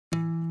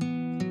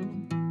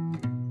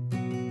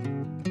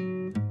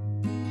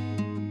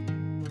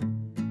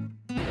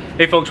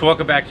Hey folks,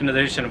 welcome back to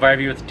another edition of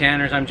RV with the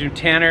Tanners. I'm Jim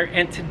Tanner,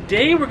 and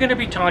today we're going to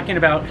be talking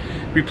about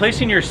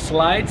replacing your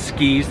slide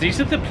skis.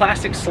 These are the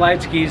plastic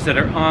slide skis that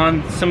are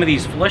on some of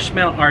these flush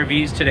mount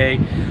RVs today,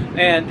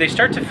 and they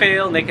start to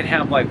fail and they can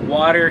have like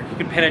water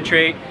can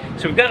penetrate.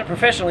 So we've got a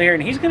professional here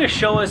and he's going to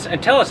show us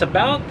and tell us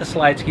about the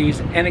slide skis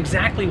and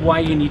exactly why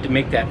you need to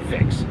make that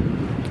fix.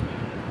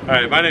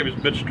 Alright, my name is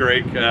Mitch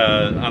Drake.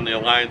 On the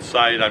Alliance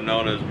site I'm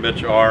known as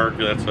Mitch R.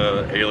 That's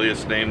an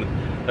alias name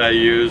that I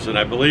use, and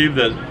I believe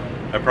that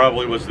I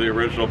probably was the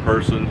original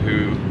person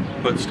who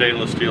put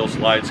stainless steel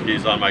slide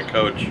skis on my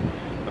coach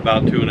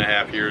about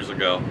 2.5 years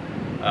ago.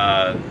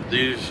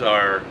 These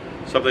are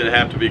something that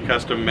have to be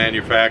custom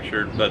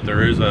manufactured, but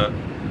there is a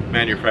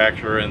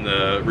manufacturer in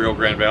the Rio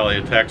Grande Valley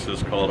of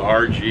Texas called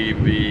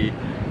RGV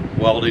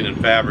Welding and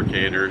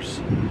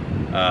Fabricators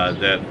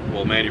that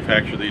will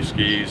manufacture these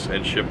skis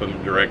and ship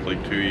them directly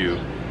to you.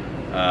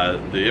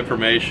 The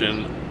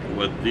information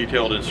with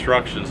detailed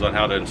instructions on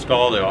how to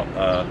install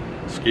the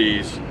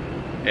skis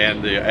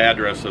and the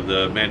address of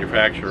the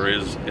manufacturer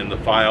is in the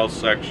files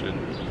section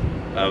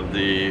of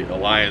the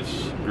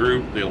Alliance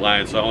group, the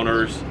Alliance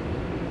owners,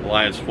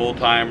 Alliance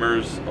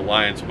full-timers,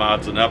 Alliance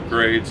mods and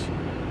upgrades,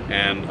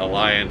 and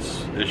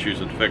Alliance issues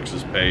and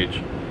fixes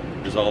page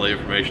is all the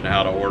information on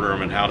how to order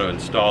them and how to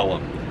install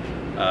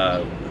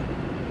them.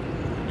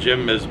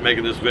 Jim is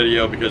making this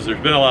video because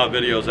there's been a lot of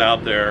videos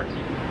out there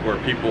where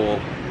people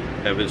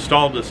have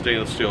installed the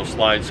stainless steel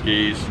slide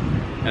skis,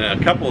 and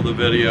a couple of the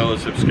videos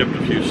have skipped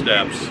a few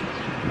steps.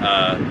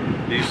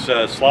 These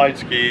slide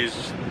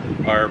skis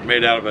are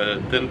made out of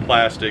a thin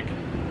plastic,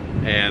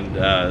 and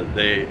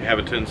they have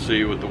a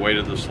tendency with the weight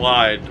of the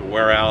slide to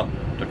wear out,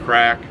 to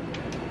crack,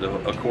 the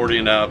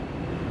accordion up.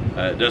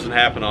 It doesn't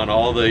happen on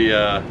all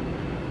the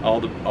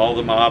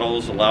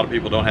models. A lot of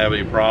people don't have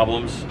any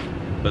problems,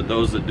 but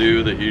those that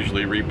do, that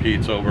usually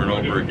repeats over and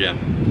over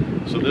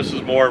again. So this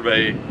is more of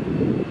a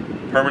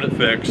permanent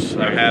fix.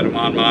 I've had them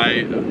on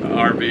my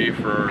RV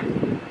for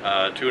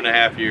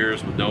 2.5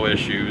 years with no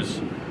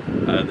issues.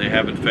 They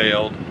haven't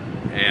failed,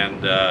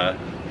 and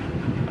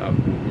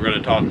we're going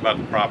to talk about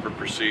the proper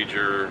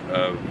procedure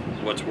of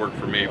what's worked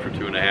for me for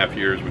 2.5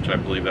 years, which I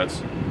believe that's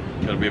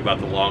going to be about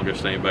the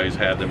longest anybody's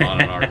had them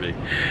on an RV.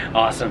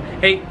 Awesome.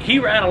 Hey, he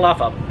rattled off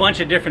a bunch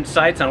of different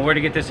sites on where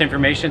to get this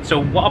information,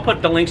 so I'll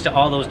put the links to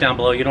all those down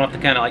below. You don't have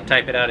to kind of like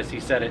type it out as he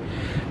said it.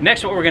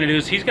 Next, what we're going to do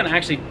is he's going to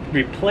actually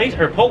replace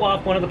or pull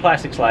off one of the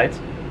plastic slides.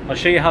 I'll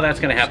show you how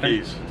that's going to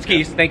happen.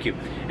 Skis, yeah. Thank you.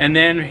 And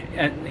then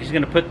he's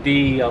going to put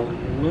the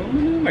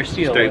aluminum or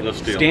steel?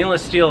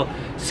 Stainless steel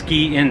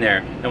ski in there,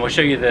 and we'll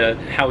show you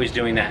how he's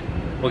doing that.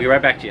 We'll get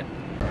right back to you.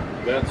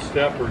 That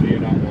step, or do you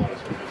not want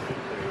us to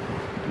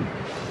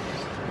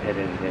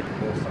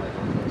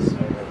just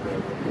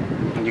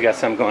You got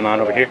something going on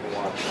over here?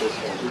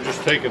 We're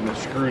just taking the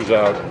screws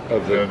out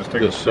of this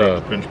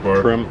pinch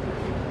bar. Trim.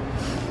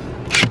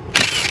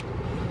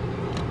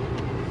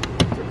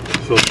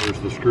 So there's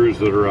the screws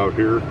that are out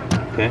here.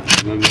 Okay. And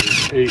then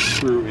there's a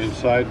screw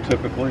inside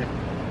typically.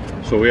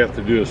 So what we have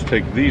to do is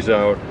take these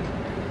out.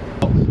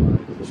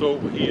 So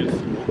he is,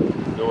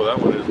 no, that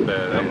one is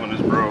bad. That one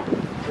is broke.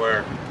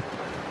 Where?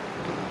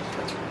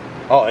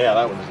 Oh yeah,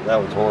 that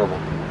was horrible.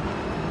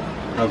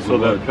 So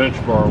that pinch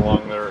bar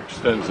along there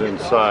extends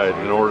inside.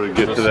 In order to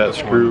get to that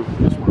screw,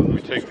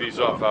 we take these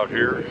off out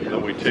here, and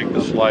then we take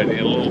the slide in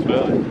a little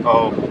bit.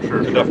 Oh,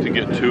 sure. Enough to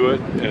get to it,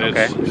 and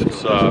okay.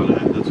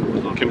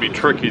 it can be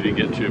tricky to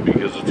get to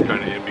because it's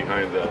kind of in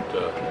behind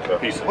that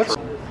piece of trim.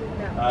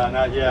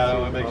 Not yet. I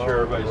want to make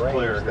sure everybody's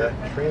clear.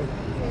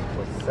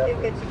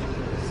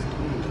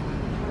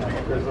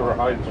 Is there a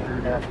hide screw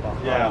here?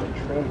 Yeah.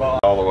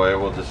 All the way.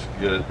 We'll just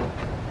get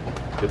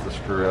the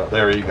screw out.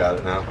 There, you got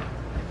it now.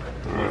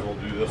 We'll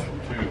do this one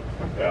too.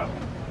 Yeah.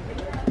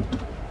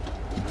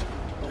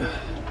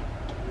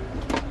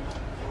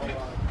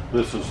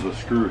 This is the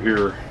screw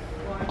here,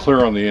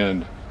 clear on the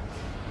end,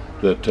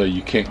 that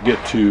you can't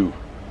get to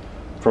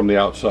from the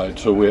outside.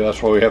 So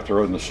that's why we have to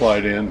run the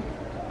slide in,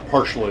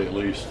 partially at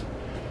least,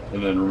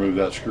 and then remove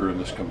that screw, and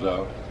this comes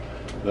out.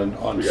 Then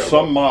on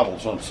some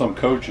models, on some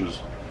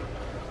coaches,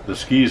 the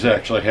skis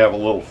actually have a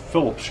little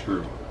Phillips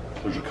screw.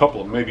 There's a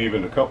couple, maybe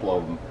even a couple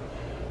of them.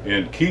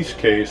 In Keith's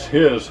case,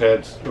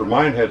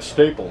 mine had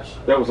staples.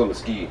 That was on the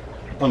ski.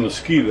 On the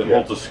ski that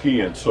holds the ski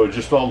in. So it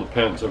just all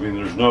depends. I mean,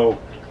 there's no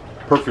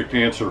perfect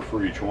answer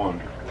for each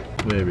one.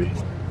 Maybe.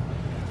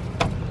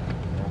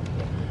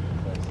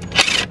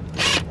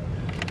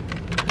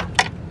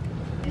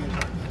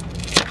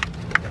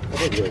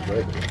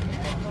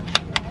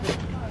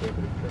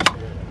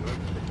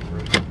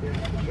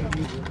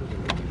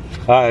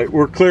 All right,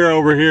 we're clear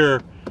over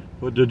here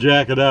to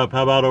jack it up.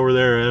 How about over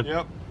there, Ed?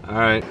 Yep. All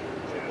right.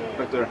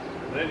 Right there.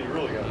 Then you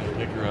really got to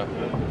kick her up.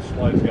 The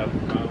slide's got the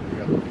mount.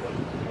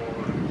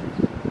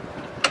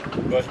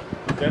 But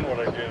then what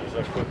I did is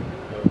I put,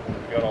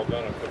 when we got all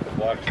done, I put the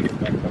black strip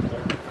back up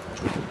there.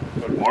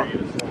 But more?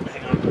 Along the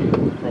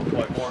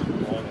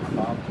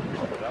top.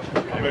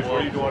 Mitch, what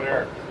are you doing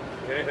there?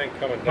 Anything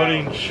coming down?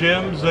 Putting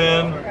shims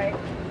in.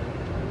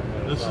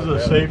 This is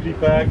a safety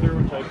factor,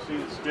 which I've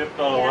seen skipped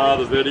on a lot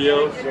of the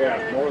videos.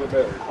 Yeah, more the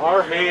better.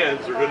 Our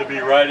hands are going to be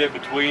right in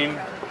between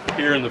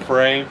here in the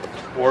frame,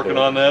 working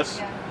on this.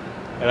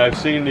 And I've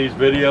seen these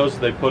videos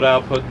they put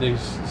out putting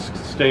these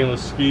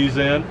stainless skis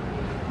in.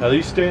 Now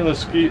these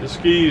stainless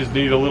skis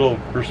need a little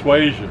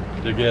persuasion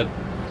to get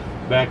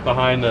back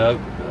behind the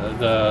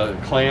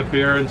clamp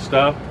here and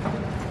stuff.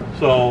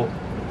 So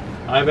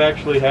I've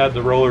actually had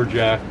the roller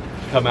jack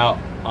come out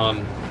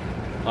on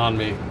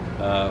me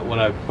when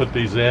I put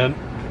these in,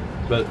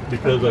 but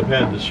because I've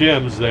had the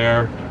shims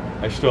there,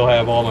 I still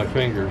have all my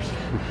fingers.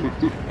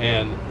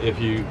 And this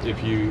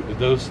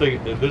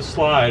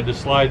slide's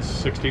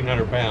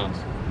 1,600 pounds,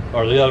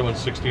 or the other one's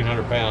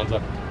 1,600 pounds,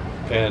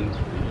 and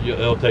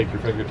it'll take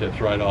your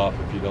fingertips right off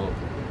if you don't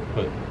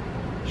put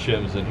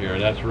shims in here.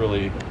 That's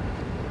really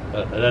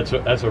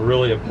that's a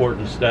really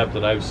important step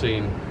that I've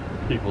seen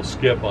people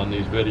skip on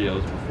these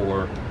videos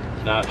before,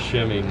 not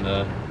shimming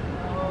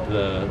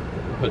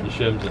putting the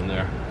shims in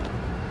there.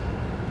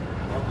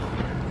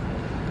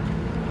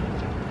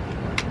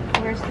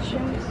 Where's the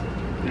shims?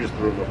 You just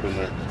threw them up in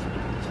there.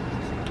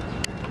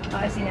 Oh,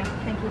 I see now.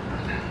 Thank you.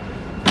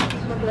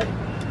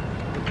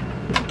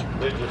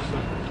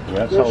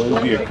 That's how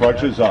easy it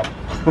crunches up.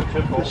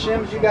 The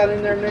shims you got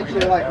in there, Mitch,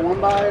 they're like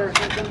 1x or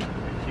something?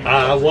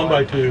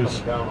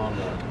 1x2s. Down on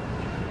the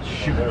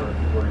shoot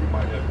where you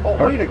might have.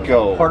 Oh, way to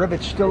go. Part of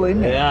it's still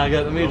in there. Yeah,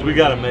 that means we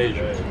got to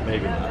measure.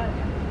 Maybe not.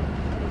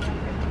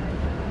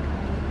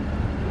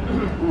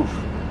 Oof.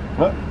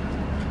 Huh?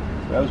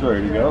 That was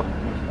ready to go.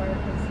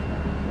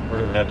 We're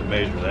going to have to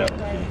measure that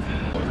one.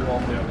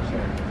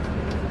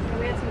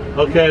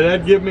 Okay,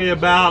 that'd give me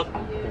about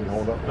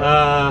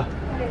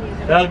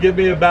that'll give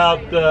me about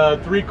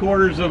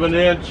 3/4 of an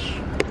inch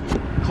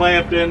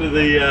clamped into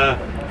the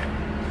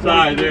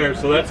side there,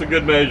 so that's a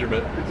good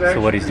measurement.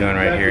 So what he's doing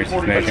right here is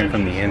he's measuring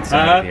from the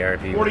inside of the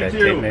RV with that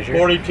tape measure.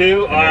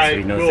 42, And alright, so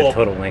he knows cool. the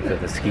total length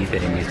of the ski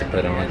that he needs to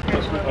put on.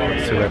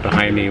 So right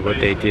behind me, what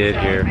they did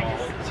here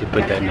is he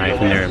put that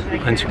knife in there and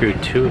unscrewed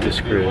 2 of the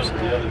screws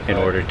in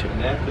order to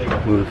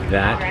move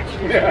that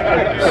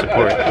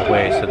support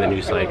away so the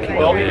new slide can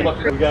go in.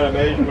 We got a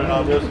measurement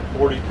on this at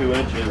 42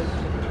 inches,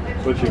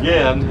 which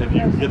again, if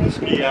you get the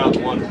ski out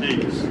in one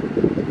piece,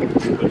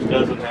 which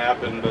doesn't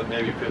happen but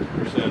maybe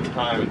 50% of the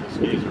time if the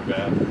skis are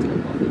bad,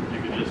 you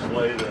can just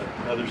lay the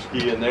other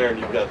ski in there and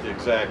you've got the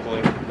exact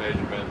length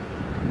measurement.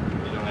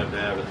 You don't have to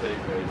have a tape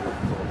measure.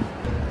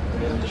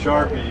 And the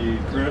Sharpie,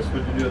 Chris,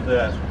 what'd you do with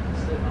that?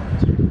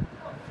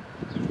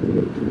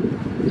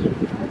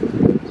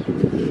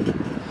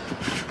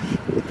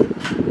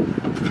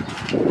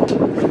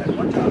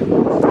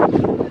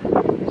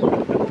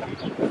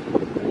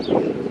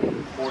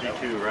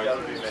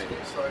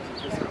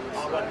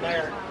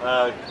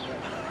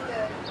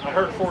 I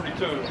heard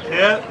 42.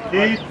 Yeah,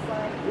 Keith?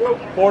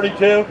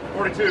 42?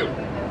 42.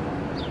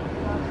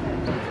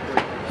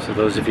 So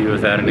those of you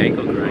without an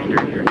ankle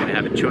grinder, you're going to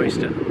have a choice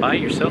to buy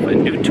yourself a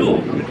new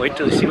tool. Wait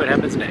till you see what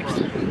happens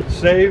next.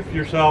 Save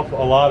yourself a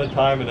lot of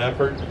time and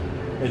effort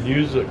and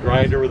use a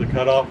grinder with a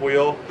cutoff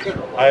wheel.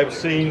 I have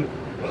seen,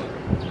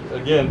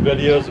 again,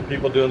 videos of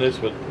people doing this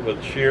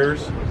with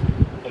shears,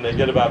 and they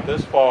get about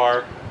this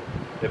far,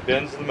 it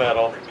bends the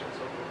metal,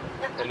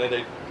 and then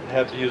they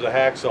have to use a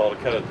hacksaw to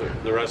cut it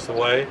the rest of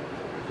the way.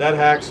 That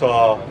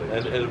hacksaw,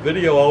 and the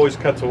video always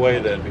cuts away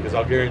then, because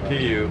I'll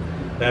guarantee you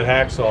that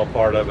hacksaw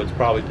part of it's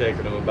probably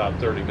taken them about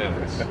 30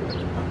 minutes.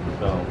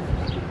 So.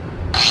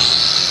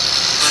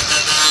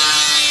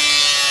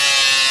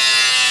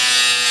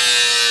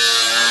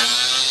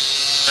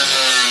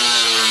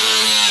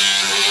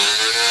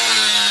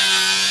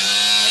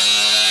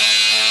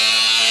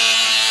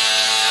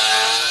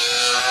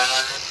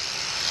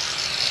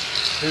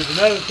 Here's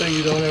another thing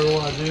you don't ever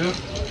want to do.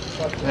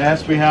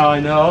 Ask me how I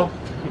know.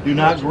 Do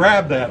not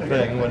grab that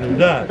thing when you're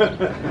done.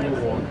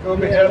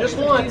 Just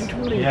once.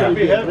 Yeah,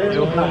 you only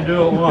want to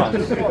do it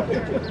once.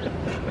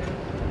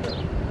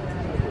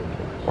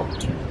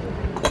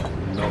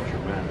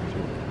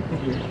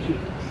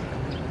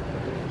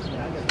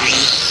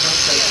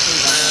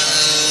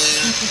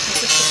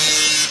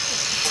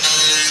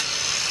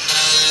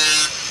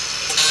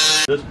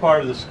 This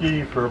part of the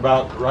ski for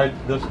about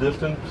this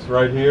distance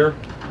right here,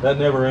 that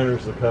never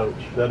enters the coach.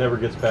 That never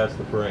gets past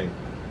the frame.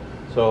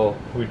 So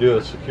we do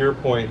a secure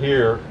point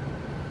here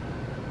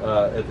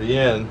at the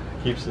end,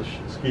 keeps the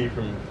ski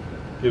from,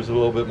 gives it a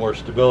little bit more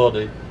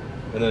stability.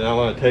 And then I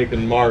want to take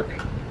and mark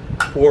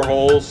 4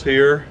 holes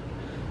here.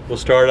 We'll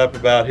start up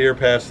about here,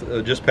 past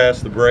just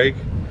past the brake,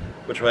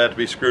 which will have to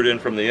be screwed in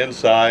from the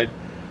inside,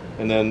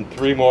 and then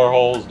 3 more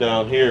holes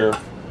down here,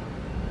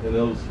 and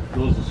those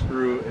will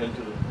screw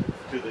into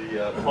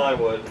the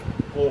plywood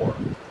floor.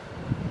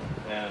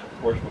 And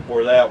of course,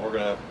 before that, we're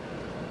going to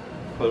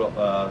put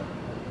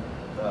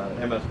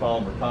MS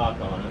polymer caulk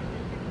on it,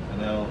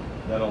 and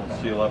that'll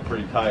seal up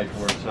pretty tight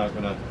where it's not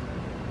going to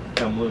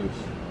come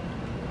loose.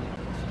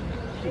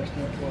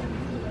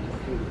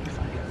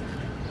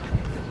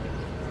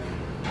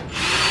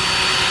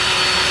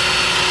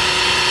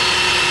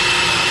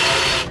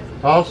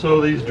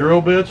 Also, these drill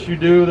bits you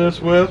do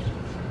this with,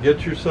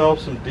 get yourself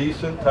some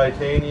decent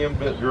titanium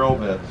drill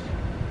bits.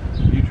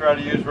 If you try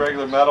to use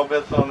regular metal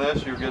bits on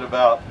this, you'll get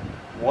about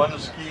 1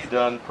 ski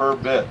done per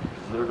bit,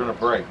 because they're going to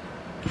break.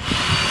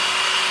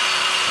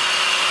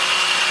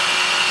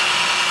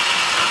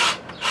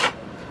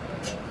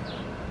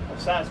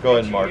 Go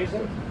ahead and mark.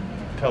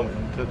 Tell me.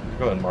 Go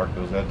ahead and mark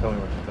those out. Tell me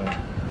what you think.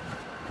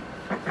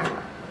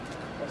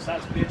 What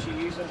size bit you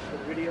using for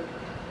the video?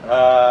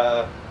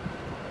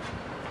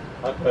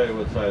 I'll tell you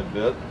what size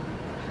bit.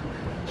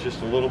 It's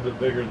just a little bit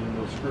bigger than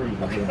those screws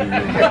we're going to be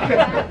using.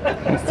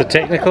 That's the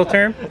technical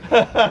term?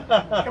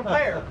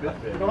 Compare. You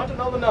don't have to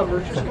know the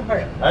numbers, just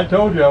compare. I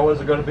told you I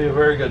wasn't going to be a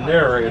very good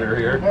narrator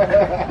here.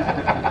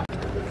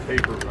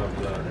 Paper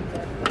of the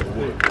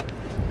wood.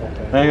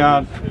 Hang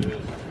on.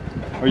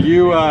 Are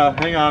you?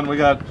 Hang on. We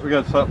got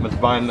something that's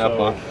binding up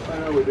on. I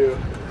know we do.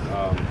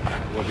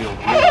 What he'll do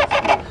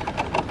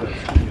is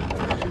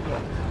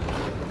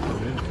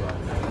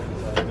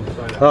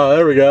Oh,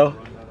 there we go.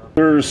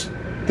 There's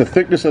the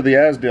thickness of the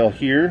Asdale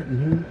here.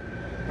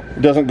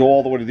 It doesn't go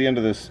all the way to the end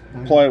of this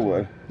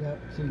plywood. Yep.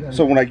 So, you gotta,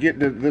 So when I get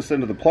to this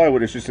end of the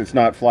plywood, it's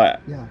not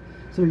flat. yeah.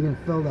 So you're gonna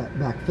fill that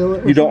back, fill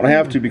it. You don't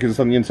have to because it's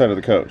on the inside of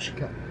the coach.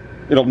 Okay.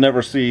 It'll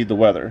never see the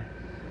weather.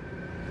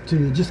 So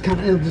you just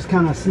it'll just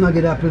kind of snug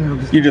it up and it'll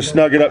just. You just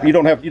snug it up. You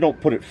don't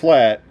put it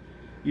flat.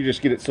 You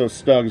just get it so it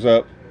snugs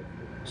up,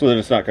 so that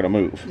it's not going to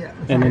move. Yeah.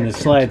 And then the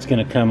slide's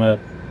going to come up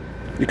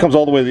It comes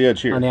all the way to the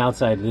edge here. on the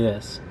outside of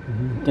this.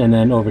 And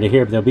then over to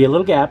here. But there'll be a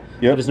little gap,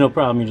 Yep. but it's no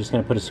problem. You're just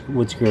going to put a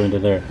wood screw into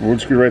there.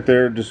 Wood screw right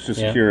there, just to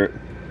secure it.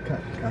 Okay,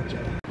 gotcha.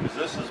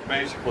 This is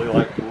basically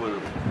like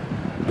glue.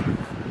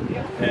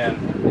 And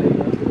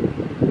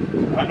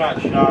I'm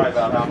not shy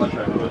about how much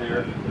I put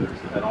here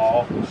at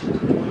all.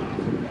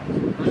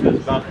 Because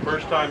about the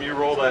first time you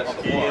roll that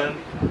ski in,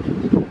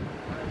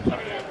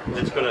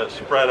 it's going to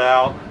spread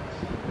out.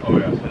 Oh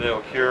yeah. And it'll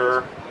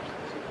cure.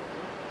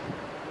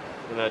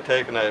 And I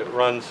take and I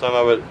run some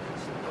of it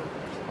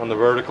on the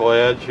vertical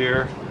edge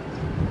here.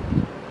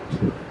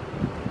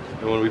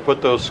 And when we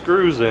put those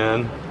screws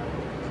in,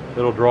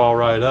 it'll draw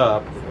right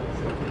up.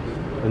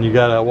 And you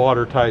got a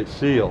watertight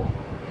seal.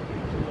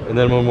 And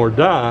then when we're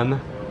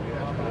done,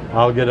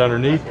 I'll get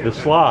underneath the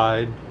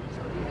slide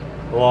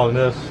along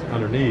this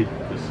underneath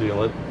to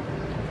seal it.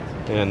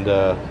 And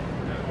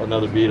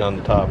another bead on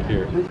the top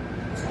here.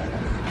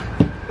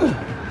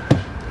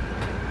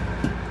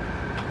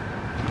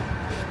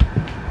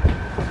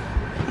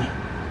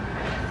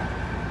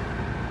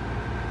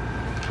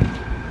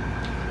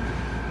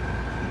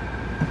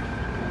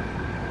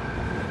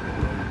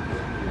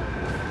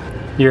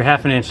 You're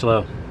half an inch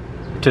low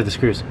to the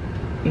screws.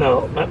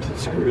 No, not the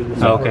screw.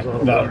 Oh, okay.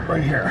 No,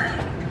 right here.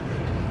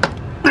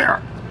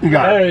 There. You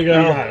got it. There you go.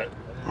 You got it.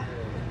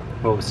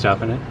 What was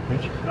stopping it,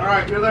 Mitch? All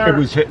right, you're there. It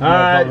was hitting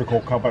that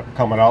vertical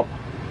coming up.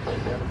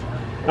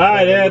 All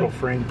right, Ed. Little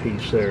frame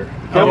piece there.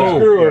 Double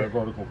screw her.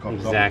 Vertical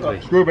comes Exactly.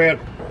 up. Screw band.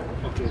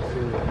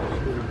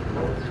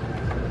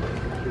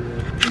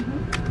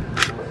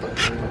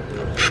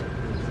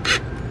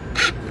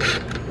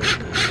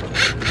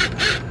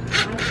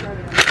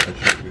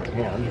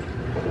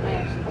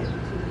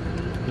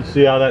 You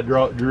see how that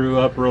drew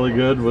up really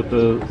good with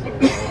the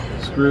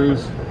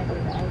screws?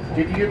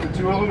 Did you get the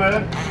two of them,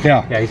 Ed?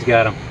 Yeah. Yeah, he's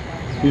got them.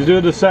 He's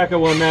doing the second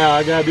one now.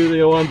 I gotta do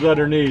the ones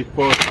underneath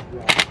for.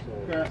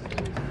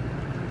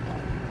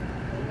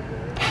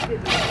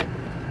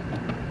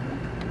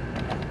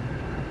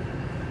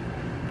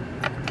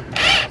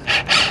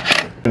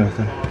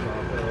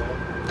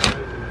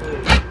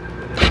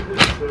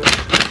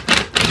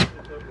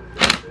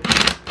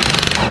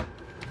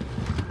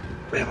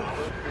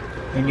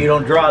 And you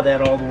don't draw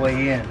that all the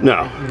way in.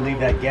 No. You leave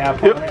that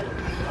gap Yep. on it.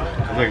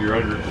 I think you're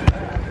under.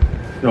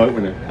 No, it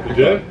went in. You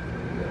did?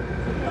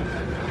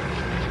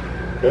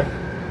 Okay.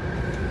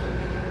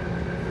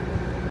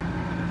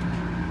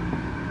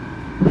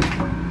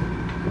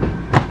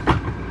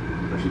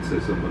 I should say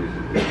somebody.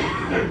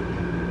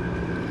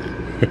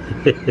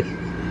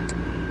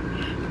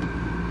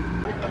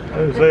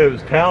 I would say it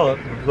was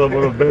talent.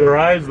 Someone with better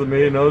eyes than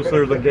me knows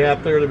there's a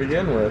gap there to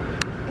begin with.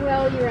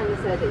 Well, you're on the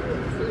side that you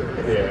want to see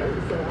it,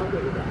 Yeah. so I'll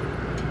give you that.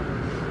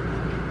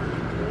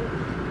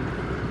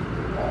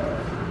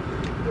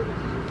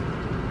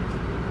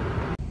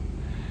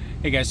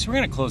 Hey guys, so we're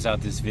going to close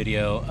out this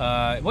video.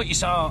 What you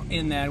saw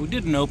in that, we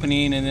did an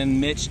opening and then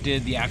Mitch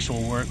did the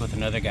actual work with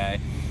another guy.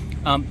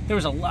 There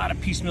was a lot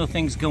of piecemeal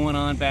things going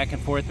on back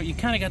and forth, but you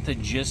kind of got the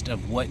gist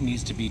of what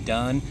needs to be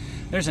done.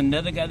 There's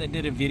another guy that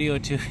did a video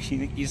too.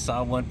 You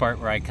saw one part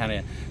where I kind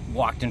of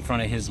walked in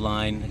front of his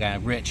line. The guy,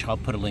 Rich, I'll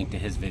put a link to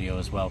his video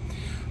as well.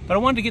 But I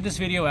wanted to get this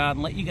video out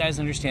and let you guys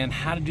understand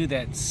how to do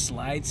that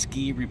slide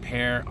ski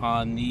repair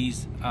on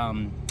these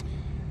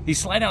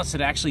slide outs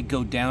that actually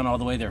go down all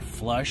the way. They're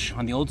flush.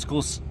 On the old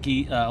school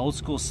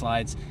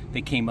slides,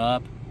 they came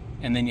up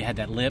and then you had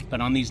that lip,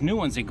 but on these new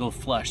ones they go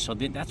flush. So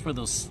that's where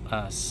those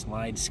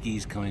slide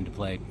skis come into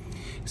play.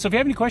 So if you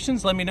have any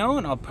questions, let me know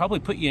and I'll probably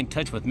put you in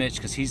touch with Mitch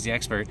because he's the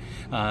expert.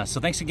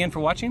 So thanks again for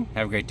watching.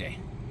 Have a great day.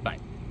 Bye.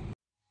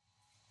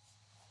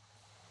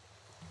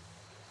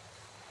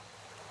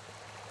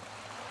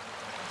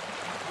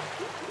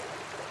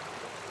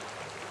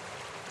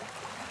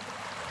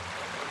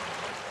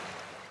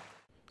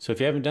 So if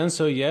you haven't done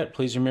so yet,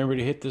 please remember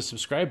to hit the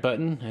subscribe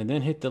button and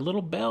then hit the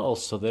little bell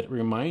so that it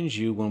reminds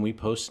you when we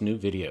post new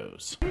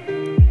videos.